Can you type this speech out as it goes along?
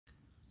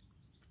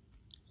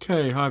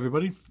Okay, hi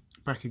everybody,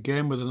 back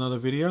again with another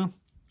video.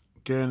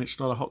 Again, it's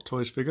not a Hot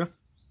Toys figure.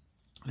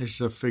 This is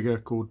a figure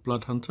called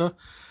Bloodhunter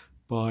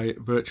by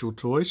Virtual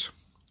Toys.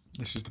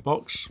 This is the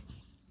box.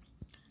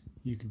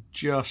 You can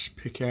just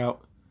pick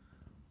out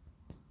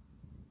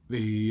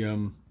the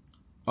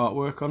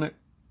artwork on it.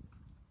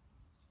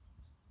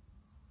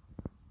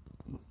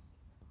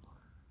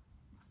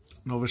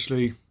 And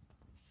obviously,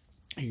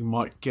 you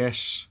might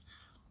guess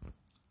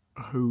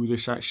who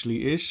this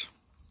actually is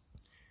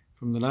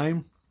from the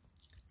name.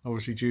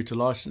 Obviously, due to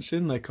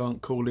licensing, they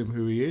can't call him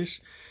who he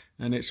is,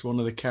 and it's one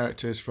of the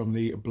characters from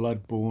the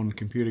Bloodborne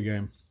computer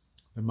game,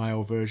 the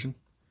male version,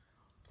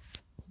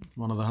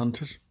 one of the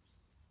hunters.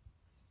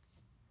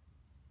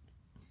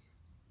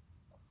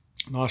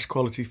 Nice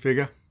quality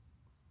figure,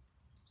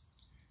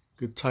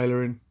 good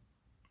tailoring,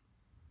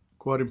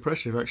 quite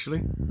impressive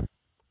actually.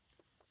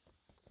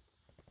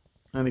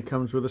 And it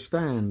comes with a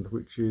stand,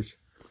 which is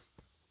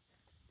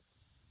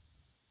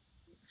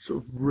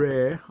sort of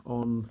rare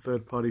on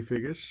third-party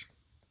figures.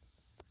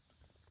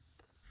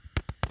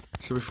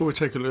 So before we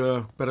take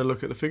a better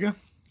look at the figure,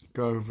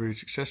 go over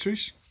his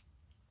accessories.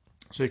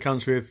 So he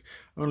comes with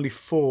only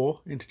 4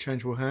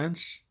 interchangeable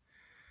hands.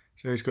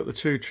 So he's got the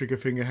 2 trigger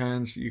finger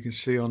hands that you can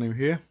see on him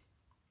here.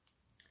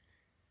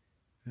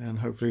 And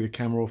hopefully the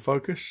camera will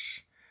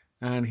focus.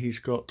 And he's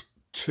got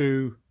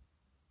 2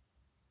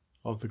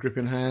 of the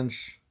gripping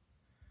hands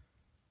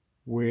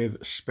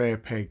with spare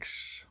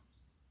pegs.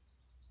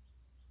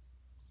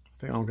 I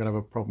think I'm going to have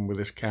a problem with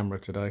this camera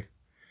today.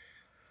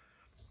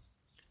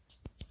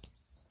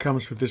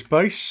 Comes with this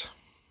base,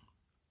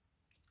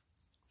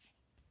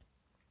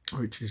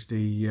 which is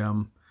the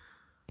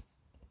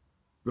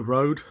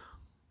road.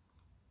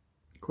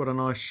 Quite a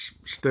nice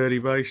sturdy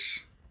base.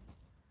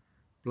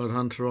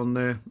 Bloodhunter on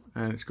there,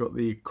 and it's got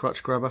the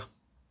crutch grabber.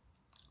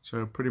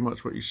 So pretty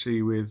much what you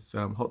see with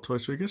Hot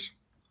Toys figures.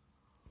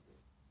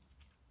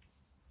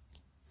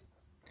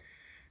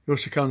 It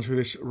also comes with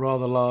this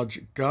rather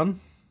large gun.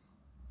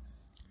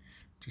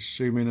 Just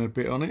zoom in a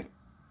bit on it.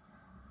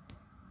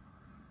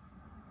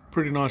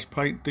 Pretty nice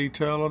paint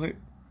detail on it,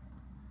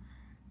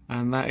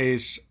 and that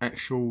is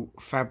actual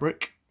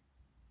fabric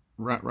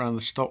wrapped around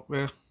the stock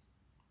there.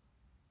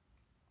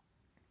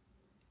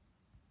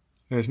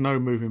 There's no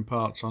moving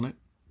parts on it.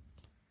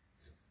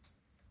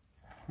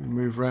 We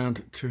move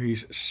round to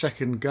his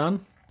second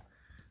gun,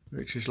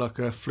 which is like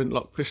a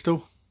flintlock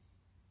pistol.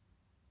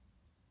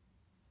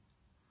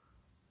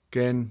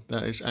 Again,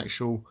 that is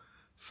actual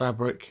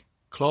fabric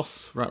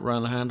cloth wrapped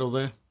around the handle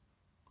there.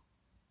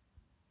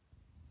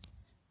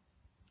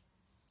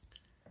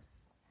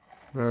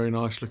 Very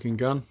nice looking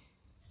gun.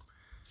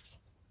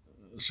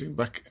 Zoom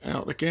back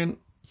out again.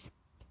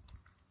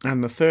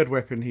 And the third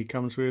weapon he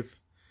comes with,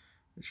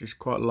 which is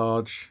quite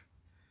large,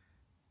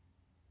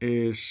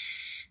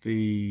 is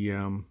the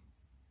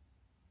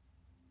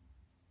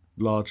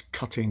large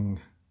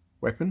cutting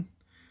weapon.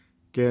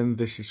 Again,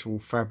 this is all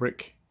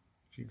fabric.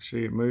 As you can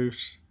see, it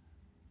moves.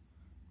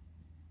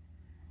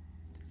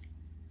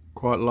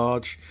 Quite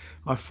large.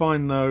 I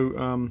find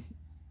though,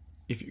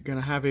 if you're going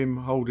to have him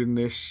holding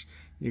this,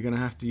 you're going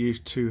to have to use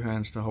 2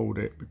 hands to hold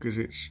it, because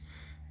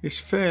it's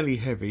fairly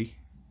heavy,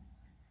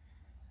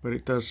 but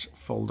it does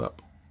fold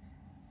up.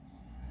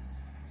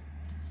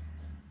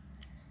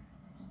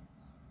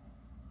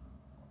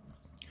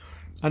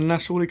 And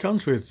that's all he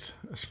comes with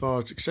as far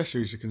as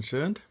accessories are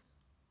concerned.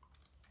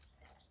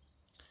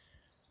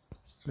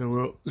 So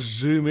we'll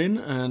zoom in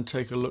and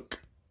take a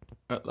look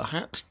at the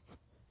hat.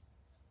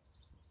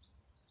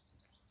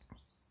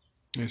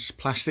 It's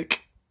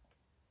plastic.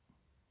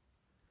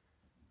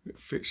 It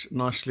fits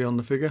nicely on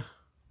the figure.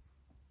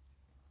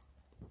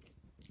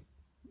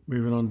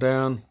 Moving on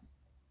down,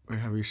 we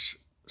have his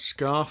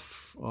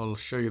scarf. I'll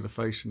show you the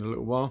face in a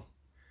little while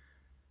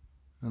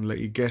and let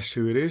you guess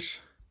who it is.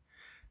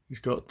 He's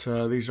got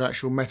these are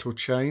actual metal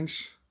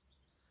chains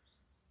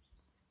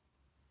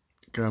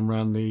going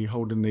around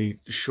holding the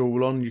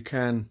shawl on. You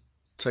can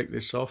take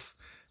this off,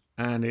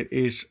 and it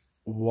is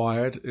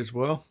wired as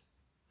well.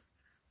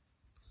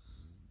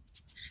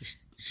 Just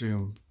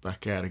zoom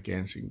back out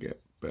again so you can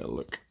get a better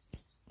look.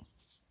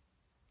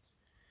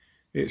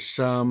 It's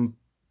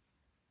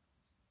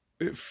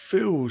it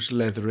feels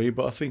leathery,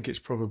 but I think it's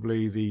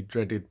probably the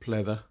dreaded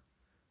pleather.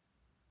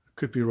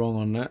 Could be wrong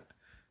on that.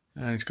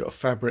 And it's got a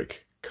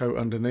fabric coat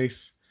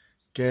underneath.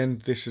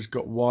 Again, this has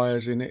got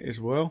wires in it as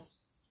well,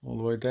 all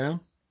the way down,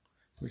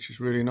 which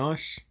is really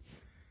nice.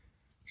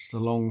 It's the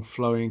long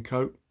flowing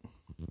coat.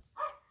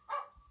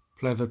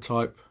 Pleather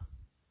type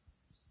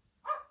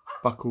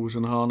buckles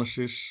and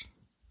harnesses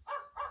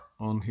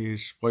on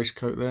his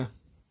waistcoat there.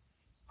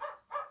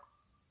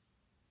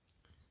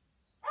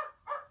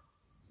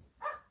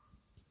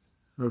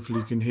 Hopefully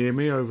you can hear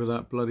me over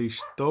that bloody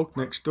dog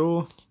next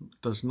door.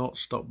 It does not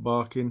stop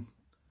barking.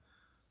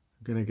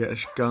 I'm going to get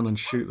a gun and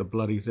shoot the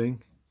bloody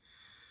thing.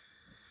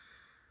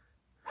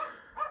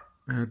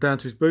 Down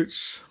to his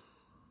boots.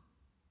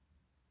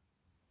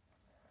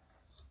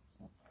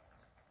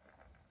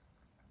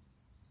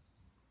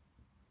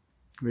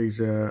 These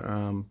are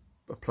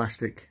a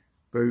plastic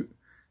boot,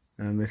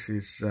 and this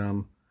is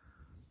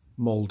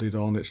moulded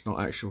on. It's not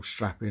actual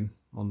strapping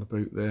on the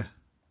boot there,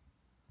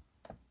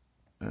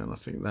 and I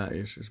think that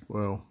is as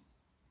well.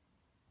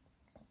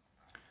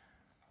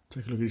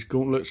 Take a look at his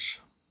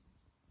gauntlets.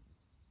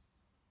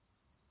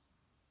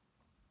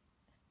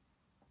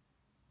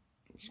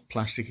 It's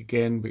plastic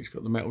again, but it's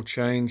got the metal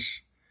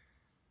chains.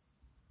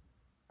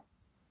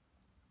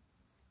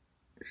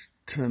 Let's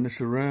turn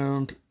this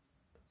around.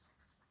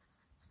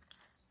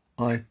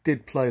 I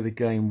did play the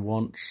game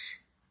once,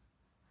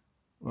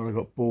 but I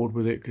got bored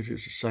with it because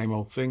it's the same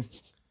old thing.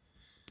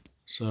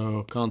 So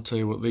I can't tell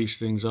you what these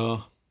things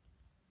are.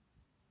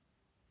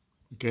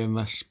 Again,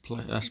 that's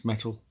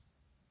metal.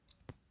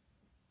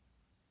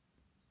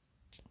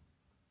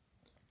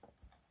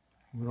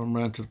 We're on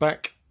round to the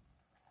back.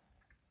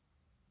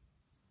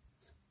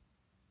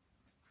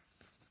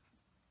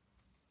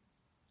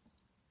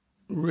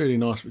 Really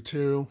nice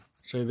material.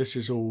 So this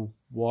is all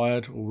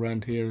wired all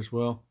around here as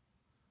well.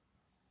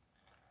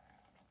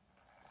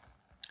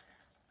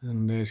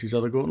 And there's his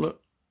other gauntlet.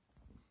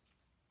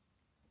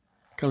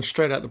 Comes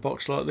straight out the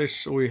box like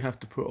this. All you have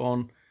to put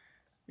on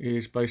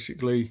is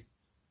basically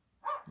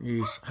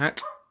his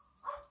hat.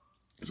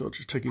 So I'll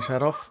just take his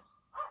hat off.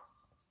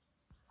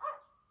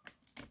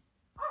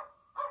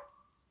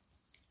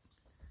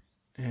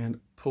 And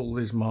pull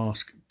this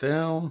mask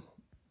down.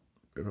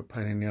 Bit of a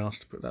pain in the ass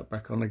to put that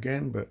back on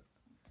again, but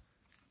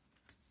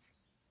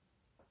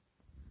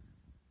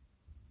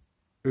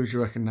who do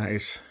you reckon that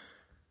is?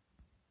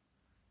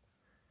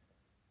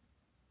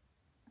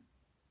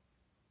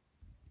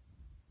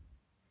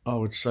 I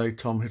would say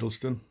Tom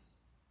Hiddleston,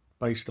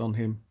 based on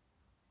him.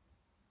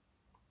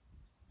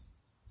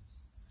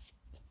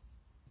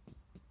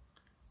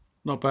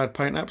 Not bad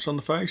paint apps on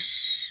the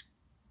face.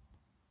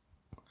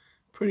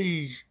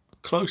 Pretty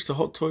close to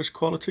Hot Toys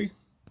quality.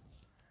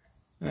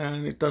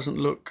 And it doesn't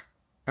look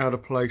out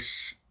of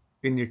place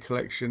in your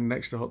collection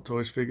next to Hot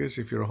Toys figures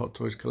if you're a Hot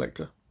Toys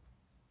collector.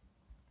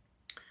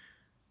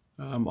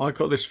 I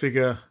got this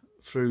figure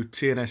through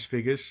TNS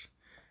Figures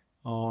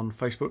on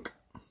Facebook.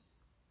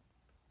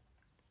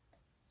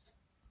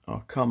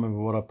 I can't remember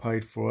what I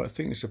paid for it. I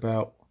think it's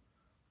about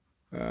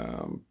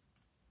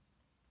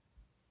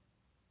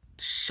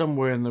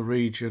somewhere in the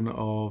region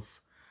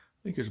of,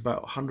 I think it's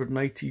about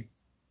 $180,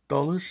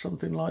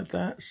 something like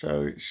that.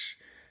 So it's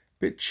a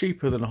bit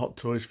cheaper than Hot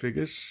Toys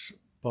figures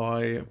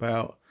by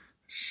about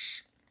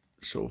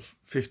sort of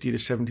 $50 to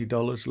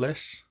 $70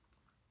 less.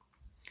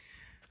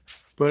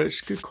 But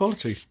it's good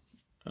quality.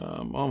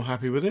 I'm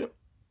happy with it.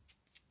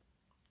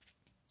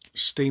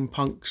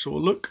 Steampunk sort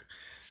of look.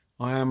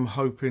 I am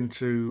hoping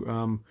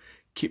to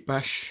kit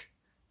bash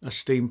a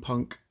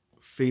steampunk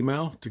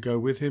female to go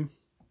with him.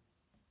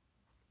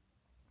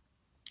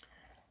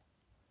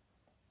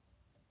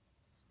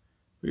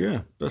 But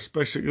yeah, that's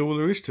basically all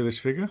there is to this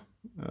figure.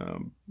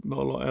 Not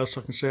a lot else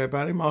I can say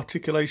about him.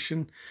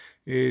 Articulation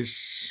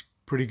is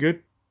pretty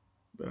good.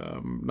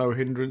 No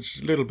hindrance.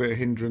 A little bit of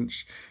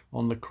hindrance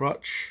on the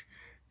crutch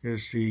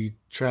because the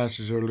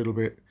trousers are a little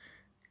bit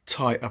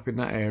tight up in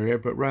that area,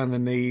 but round the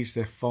knees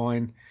they're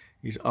fine.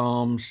 His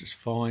arms is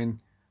fine.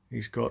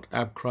 He's got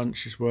ab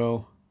crunch as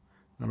well,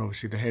 and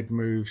obviously the head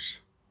moves.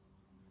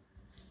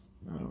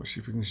 Let's see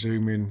if we can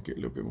zoom in, get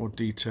a little bit more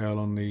detail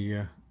on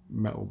the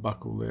metal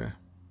buckle there.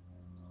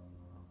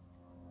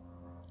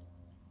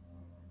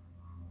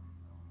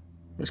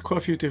 There's quite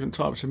a few different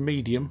types of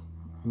medium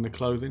in the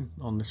clothing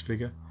on this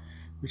figure,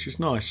 which is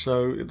nice.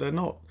 So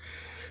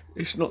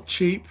it's not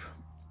cheap.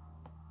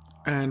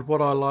 And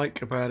what I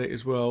like about it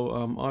as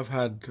well, I've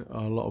had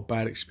a lot of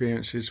bad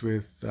experiences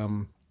with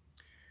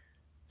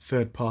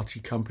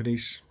third-party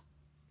companies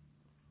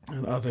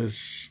and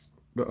others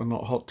that are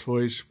not Hot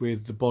Toys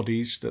with the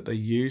bodies that they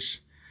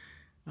use.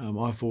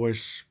 I've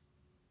always,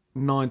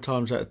 9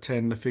 times out of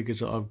 10, the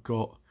figures that I've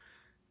got,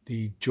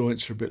 the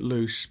joints are a bit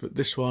loose, but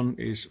this one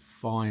is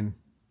fine.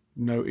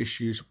 No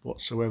issues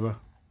whatsoever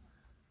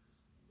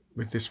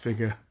with this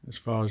figure as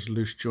far as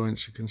loose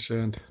joints are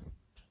concerned.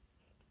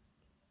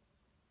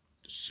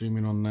 Zoom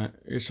in on that.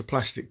 It's a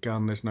plastic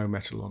gun, there's no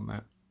metal on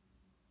that.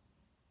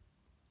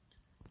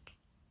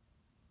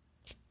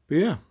 But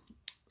yeah,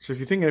 so if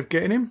you're thinking of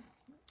getting him,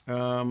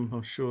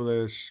 I'm sure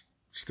there's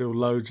still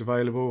loads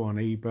available on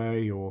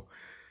eBay or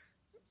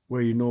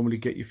where you normally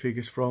get your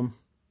figures from.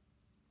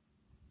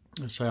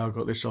 Let's say I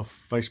got this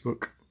off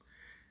Facebook.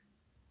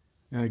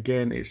 And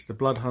again, it's the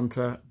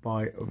Bloodhunter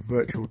by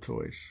Virtual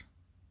Toys.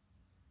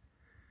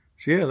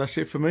 So yeah, that's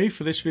it for me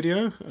for this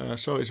video.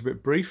 Sorry it's a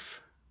bit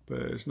brief, but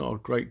it's not a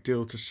great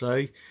deal to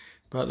say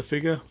about the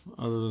figure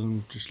other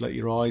than just let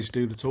your eyes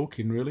do the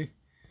talking, really.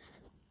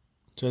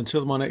 So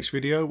until my next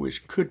video,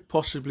 which could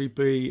possibly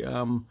be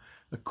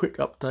a quick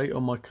update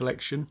on my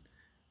collection,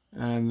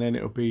 and then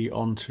it'll be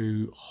on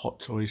to Hot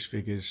Toys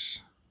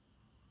figures.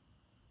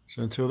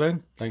 So until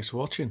then, thanks for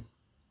watching.